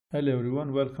Hello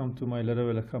everyone, welcome to my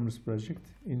Laravel e-commerce project.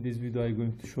 In this video I'm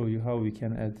going to show you how we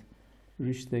can add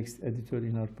rich text editor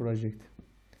in our project.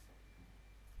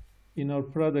 In our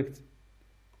product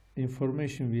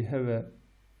information we have a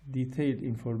detailed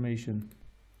information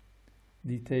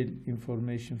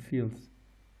field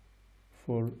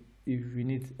for if we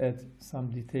need to add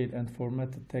some detailed and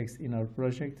formatted text in our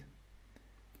project.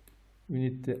 We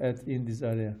need to add in this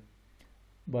area,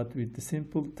 but with the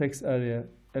simple text area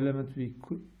element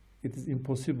it is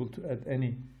impossible to add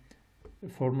any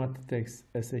formatted text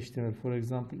as HTML. For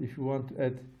example, if you want to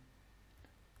add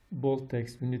bold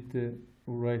text, we need to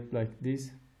write like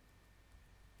this.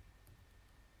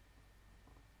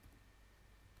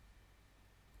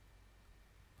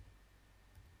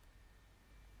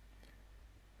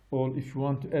 Or if you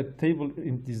want to add table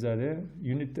in this area,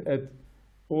 you need to add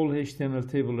all HTML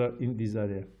table in this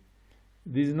area.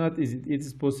 This is not easy. It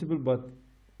is possible, but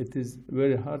it is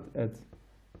very hard at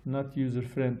not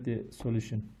user-friendly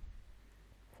solution.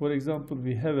 For example,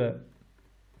 we have a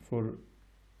for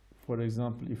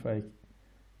example,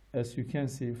 as you can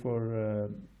see, for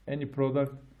any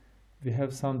product we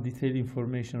have some detailed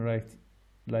information right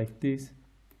like this,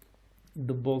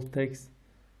 the bold text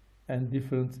and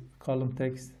different column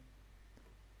text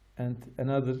and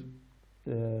another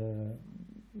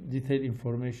detailed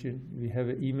information. We have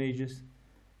images,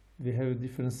 we have a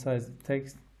different size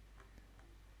text.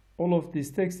 All of this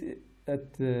text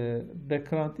at the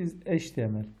background is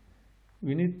HTML.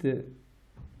 We need to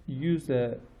use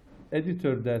a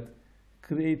editor that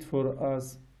create for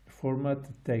us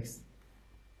formatted text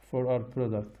for our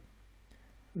product.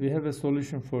 We have a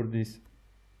solution for this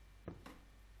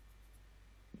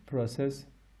process.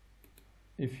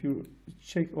 If you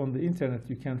check on the internet,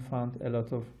 you can find a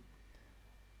lot of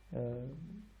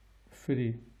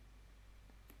free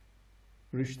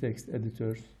rich text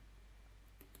editors.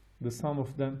 Some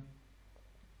of them,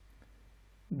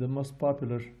 the most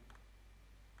popular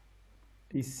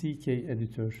is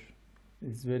CKeditor.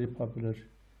 It's very popular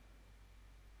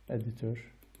editor.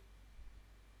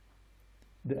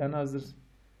 The another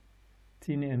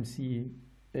TinyMCA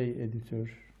editor,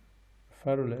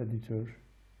 Laravel editor,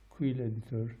 Quill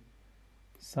editor,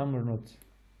 Summernote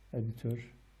editor,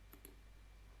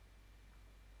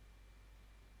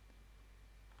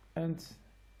 and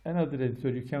another editor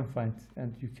you can find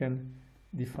and you can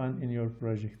define in your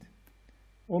project.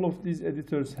 All of these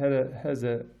editors has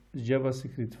a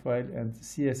JavaScript file and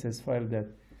CSS file that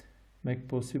make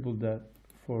possible that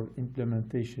for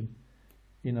implementation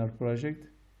in our project.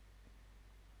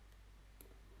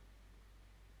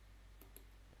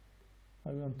 I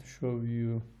want to show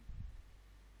you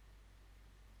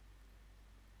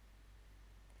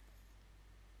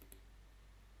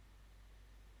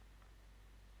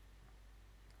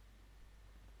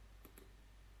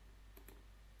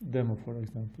demo, for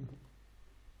example,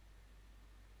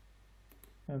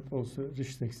 and also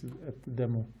rich text at the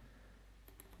demo.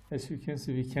 As you can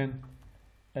see, we can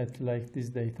add like this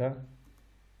data,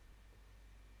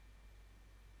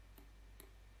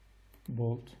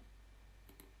 bold,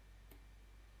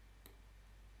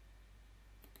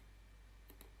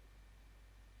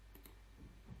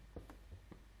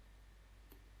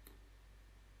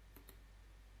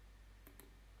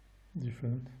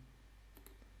 different.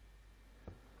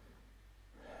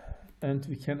 And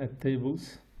we can add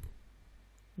tables,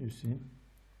 you see,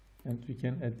 and we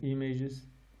can add images,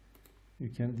 you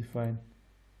can define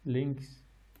links,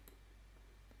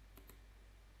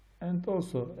 and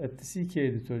also at the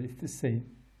CKeditor it's the same.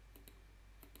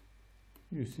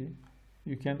 You see,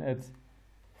 you can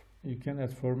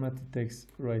add formatted text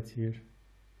right here.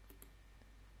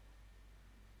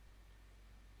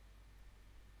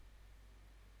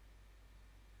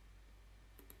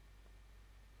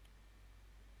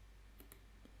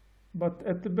 But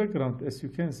at the background, as you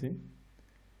can see,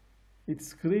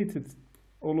 it's created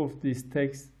all of these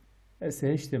text as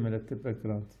HTML at the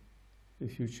background.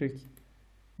 If you check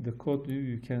the code view,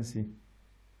 you can see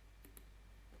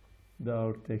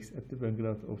our text at the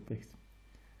background of text.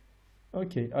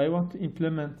 Okay, I want to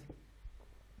implement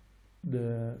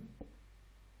the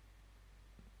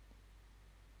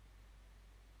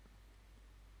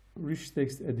rich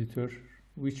text editor.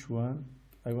 Which one?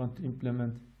 I want to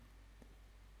implement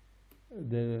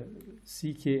the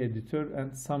CKeditor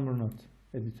and Summernote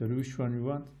editor. Which one you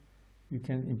want, you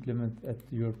can implement at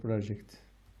your project.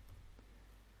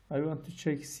 I want to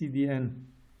check CDN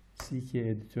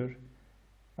CKeditor.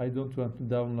 I don't want to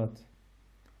download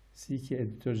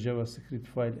CKeditor JavaScript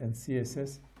file and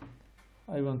CSS.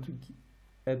 I want to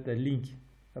add a link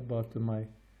about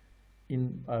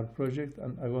in our project,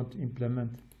 and I want to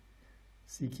implement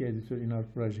CKeditor in our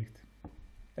project.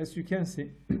 as you can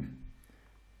see,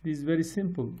 this is very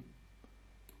simple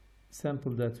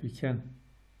sample that we can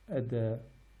add a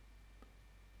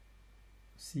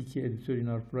CK editor in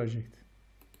our project.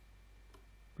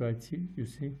 Right here, you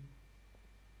see.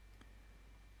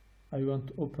 I want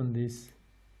to open this,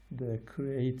 the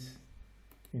create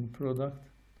in product.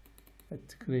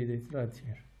 Let's create it right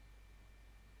here.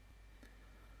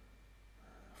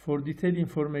 For detailed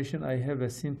information, I have a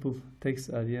simple text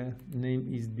area. Name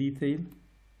is detail.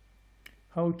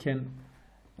 How can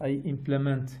I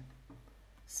implement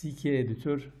CK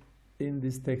editor in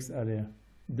this text area?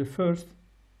 The first,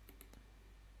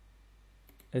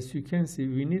 as you can see,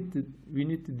 we need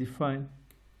to define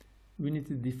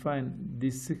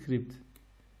this script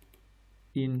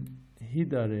in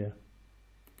head area.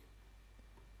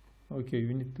 Okay,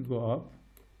 we need to go up.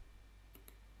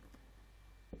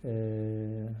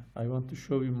 I want to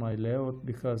show you my layout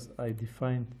because I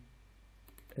defined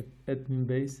at admin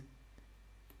base.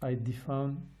 I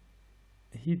defined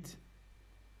head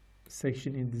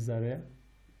section in this area.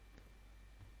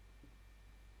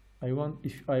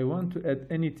 If I want to add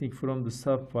anything from the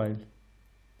sub file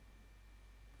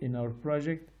in our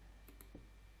project,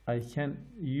 I can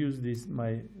use this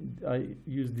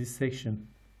section,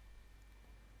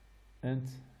 and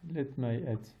let me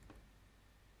add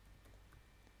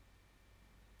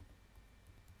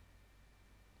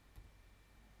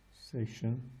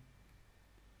section.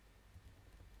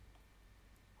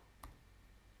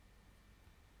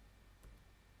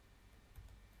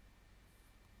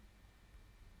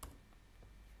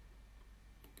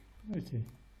 Okay.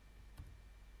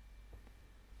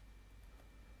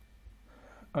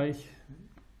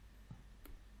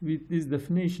 With this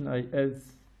definition,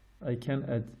 I can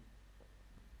add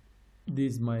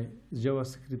this my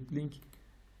JavaScript link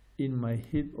in my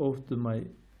head of my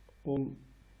all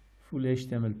full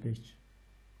HTML page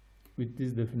with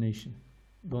this definition.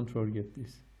 Don't forget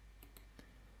this.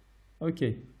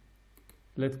 Okay,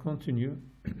 let's continue.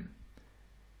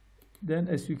 Then,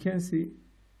 as you can see,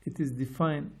 it is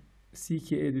defined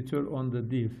CK editor on the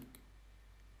div.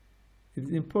 It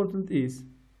is important is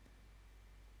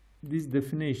this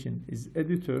definition is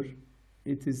editor.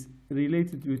 It is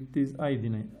related with this ID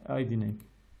name.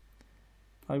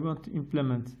 I want to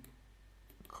implement,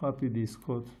 copy this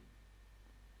code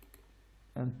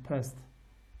and paste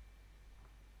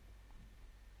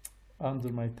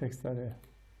under my text area.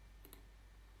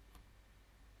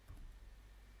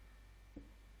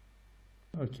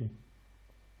 Okay.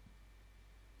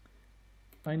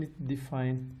 I need to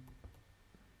define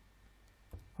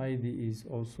ID is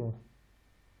also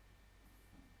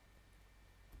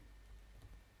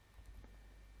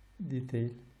detail,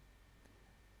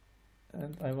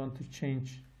 and I want to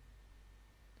change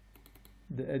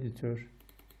the editor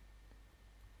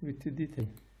with the detail.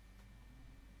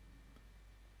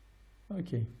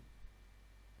 Okay.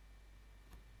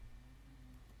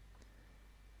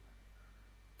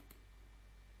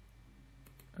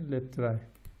 Let's try.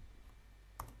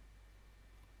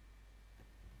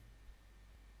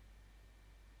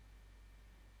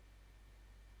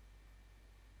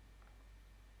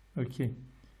 Okay,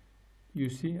 you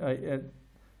see I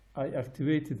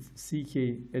activated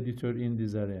CK editor in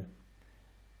this area.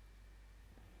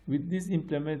 With this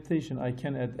implementation, I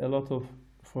can add a lot of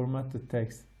formatted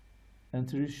text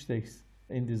and rich text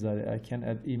in this area. I can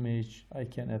add image, I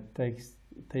can add text,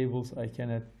 tables, I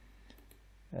can add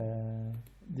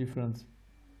different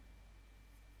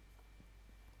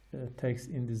text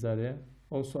in this area.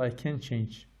 Also, I can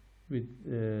change with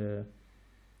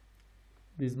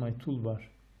this my toolbar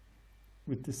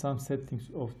with some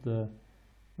settings of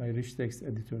my rich text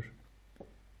editor.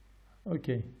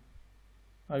 Okay,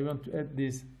 I want to add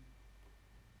this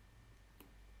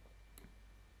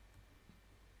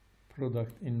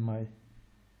product in my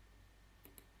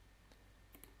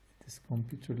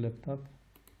computer laptop.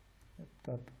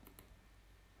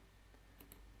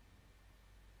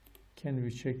 Can we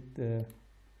check the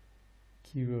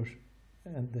keyword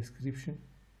and description?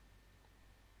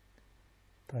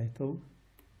 Title.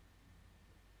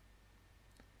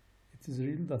 It is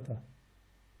real data.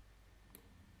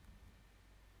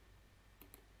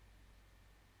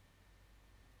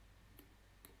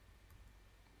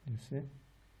 You see?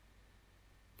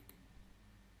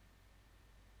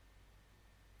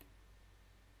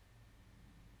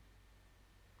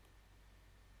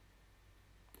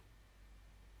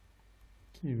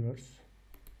 Keywords.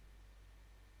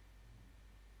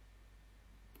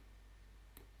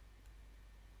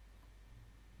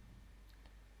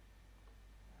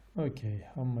 Okay,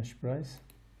 how much price?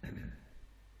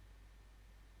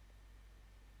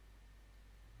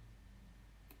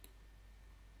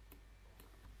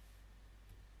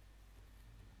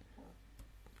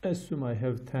 Assume I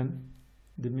have 10,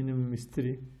 the minimum is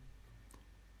 3,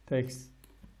 text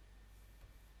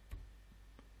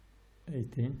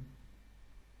 18.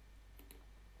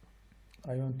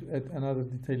 I want to add another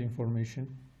detail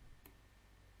information.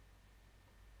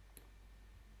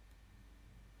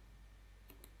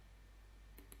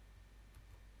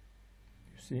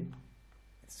 You see,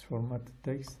 it's formatted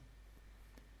text.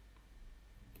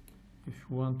 If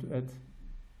you want to add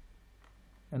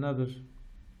another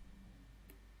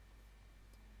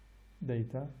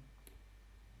data,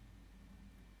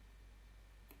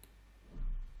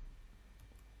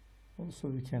 also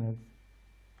we can add.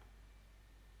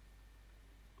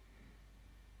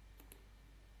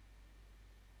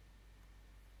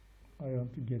 I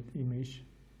want to get image.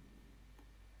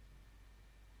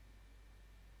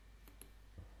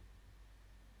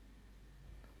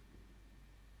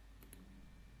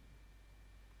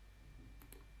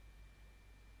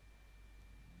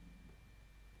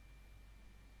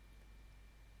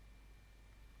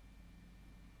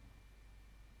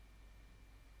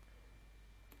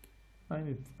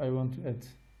 I want to add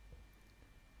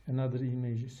another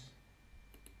images.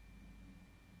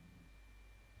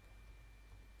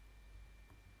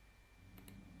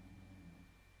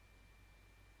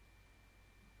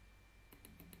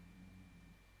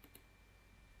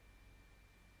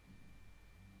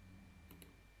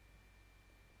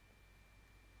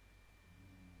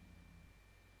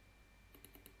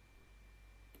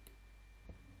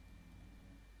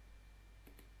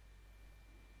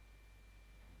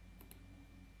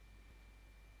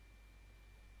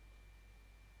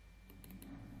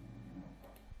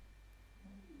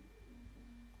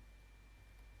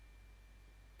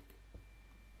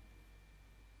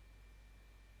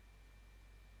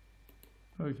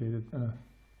 Okay, that's enough.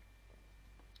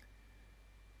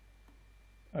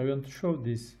 I want to show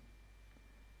this.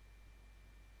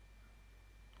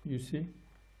 You see?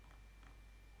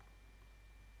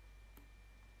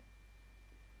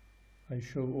 I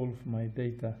show all of my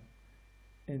data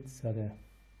in this area.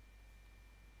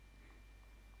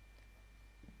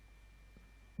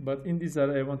 But in this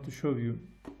area I want to show you,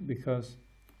 because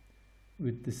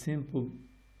with the simple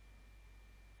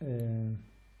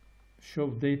show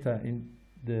data in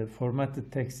the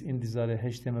formatted text in this area,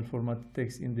 HTML formatted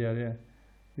text in the area,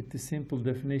 with the simple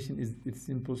definition it's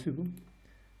impossible.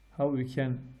 How we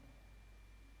can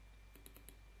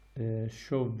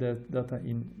show that data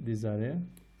in this area?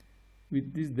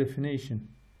 With this definition,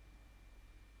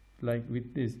 like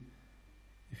with this.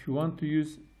 If you want to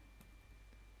use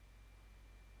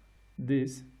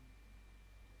this,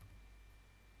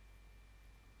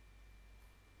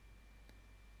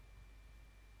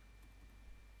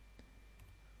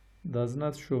 does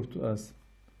not show to us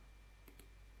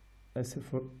as a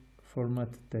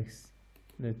formatted text.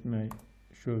 Let me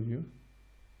show you.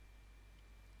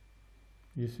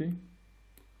 You see,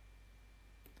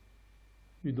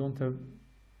 we don't have,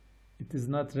 it is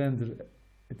not render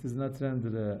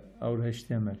our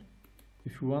HTML.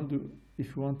 If you want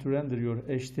to render your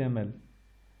HTML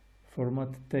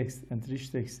formatted text and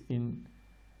rich text in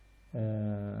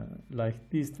like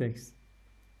this text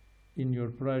in your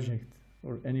project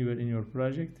or anywhere in your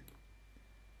project,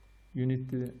 you need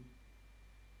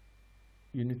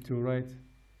to write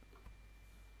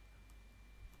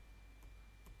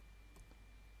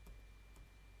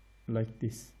like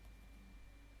this.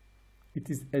 It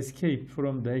is escape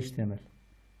from the HTML.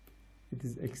 It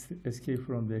is escape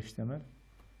from the HTML,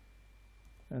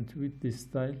 and with this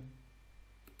style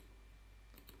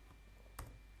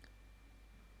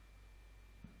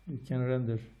you can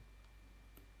render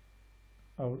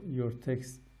your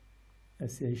text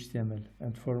as HTML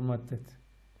and formatted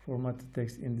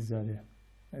text in this area,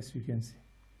 as you can see.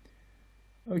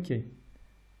 Okay,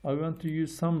 I want to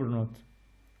use Summernote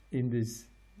in this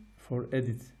for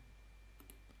edit.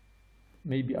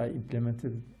 Maybe I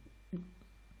implemented it.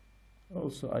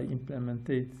 Also I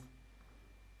implemented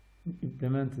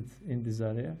in this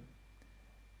area.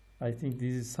 I think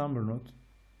this is Summernote.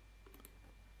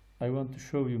 I want to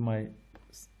show you my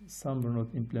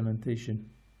Summernote implementation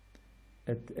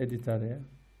at the edit area.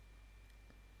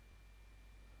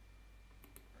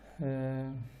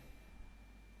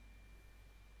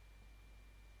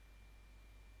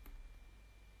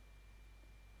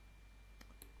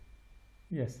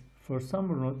 Yes, for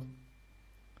Summernote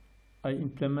I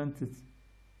implemented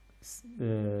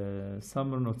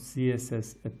Summernote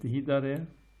CSS at the head area,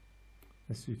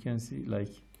 as you can see, like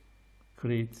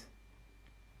create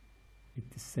with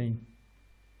the same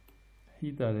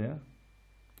head area,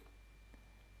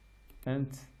 and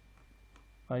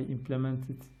I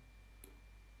implemented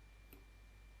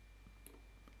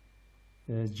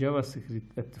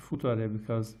JavaScript at the foot area,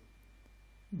 because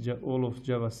all of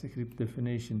JavaScript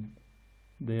definition,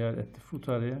 they are at the foot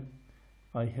area.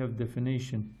 I have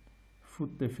definition,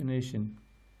 foot definition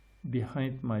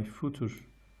behind my footer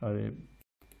area.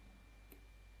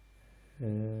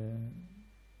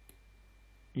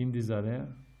 In this area,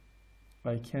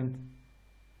 I can't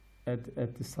add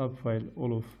at the subfile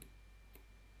all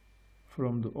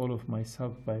of my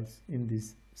subfiles in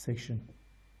this section.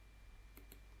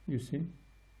 You see?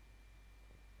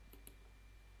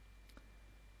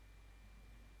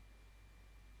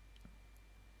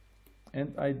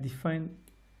 And I define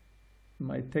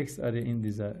my text area in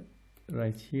this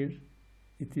right here.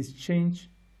 It is change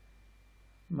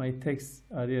my text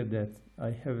area, that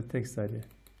I have a text area.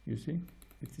 You see?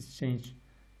 It is changed.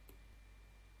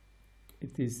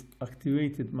 It is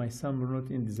activated my Summernote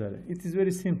in this area. It is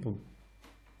very simple.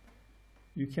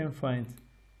 You can find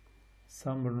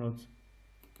Summernote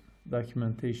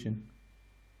documentation.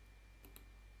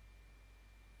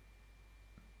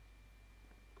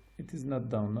 It is not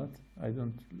download. I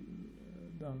don't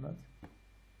download.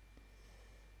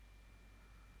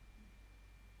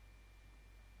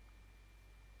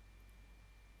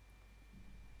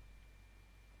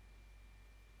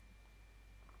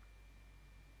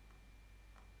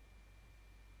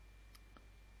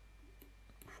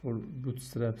 For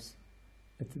bootstraps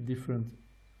at different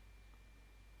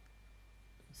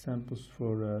samples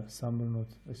for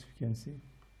Summernote, as you can see.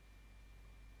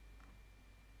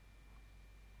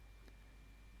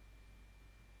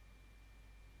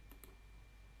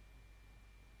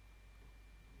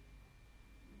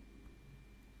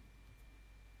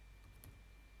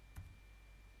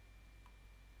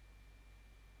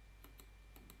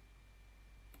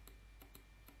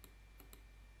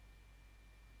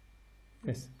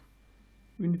 Yes,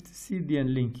 we need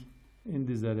CDN link in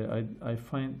this area. I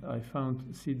found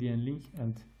CDN link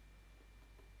and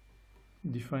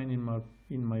define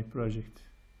in my project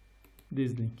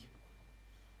this link.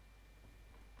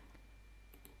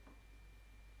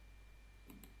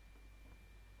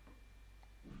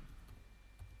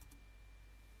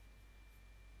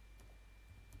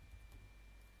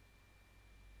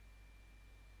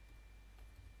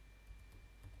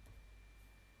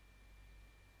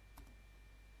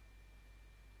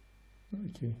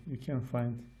 Okay, you can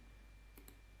find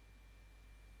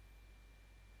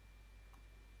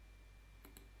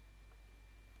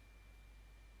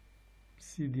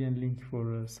CDN link for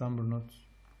Summernote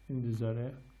in this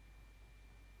area.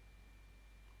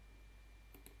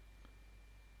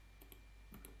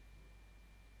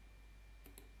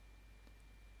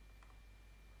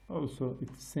 Also,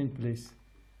 it's the same place.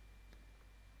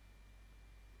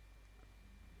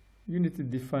 You need to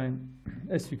define,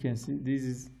 as you can see, this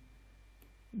is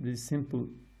simple.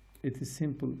 It is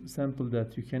simple sample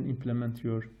that you can implement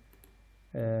your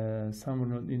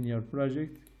Summernote in your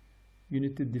project. You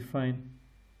need to define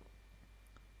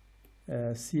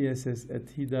CSS at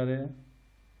head area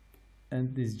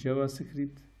and this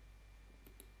JavaScript,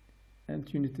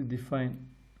 and you need to define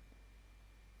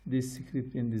this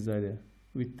script in this area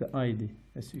with the ID,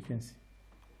 as you can see.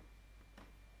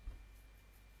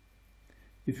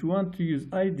 If you want to use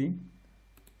ID,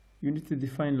 you need to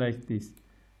define like this.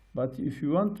 But if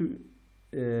you want to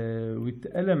with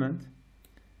the element,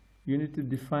 you need to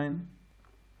define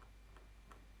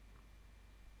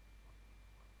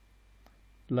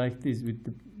like this with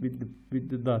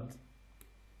the dot.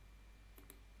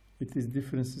 It is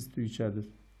differences to each other.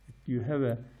 You have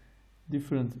a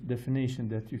different definition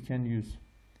that you can use.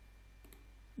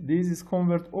 This is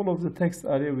convert all of the text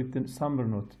area with the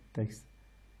Summernote text,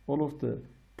 all of the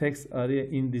text area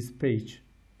in this page.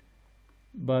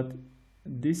 But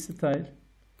this style,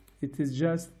 it is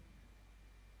just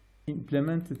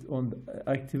implemented on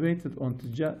activated onto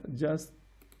just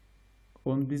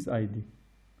on this ID.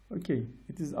 Okay,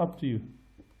 it is up to you.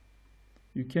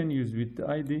 You can use with the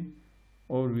ID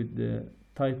or with the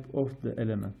type of the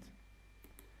element.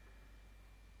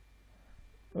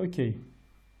 Okay.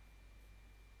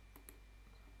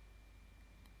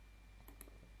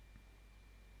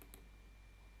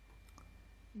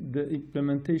 The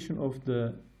implementation of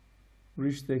the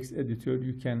rich text editor,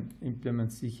 you can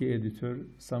implement CKeditor,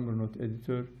 Summernote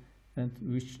editor, and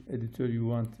which editor you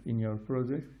want in your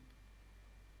project.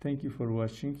 Thank you for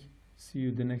watching. See you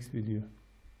in the next video.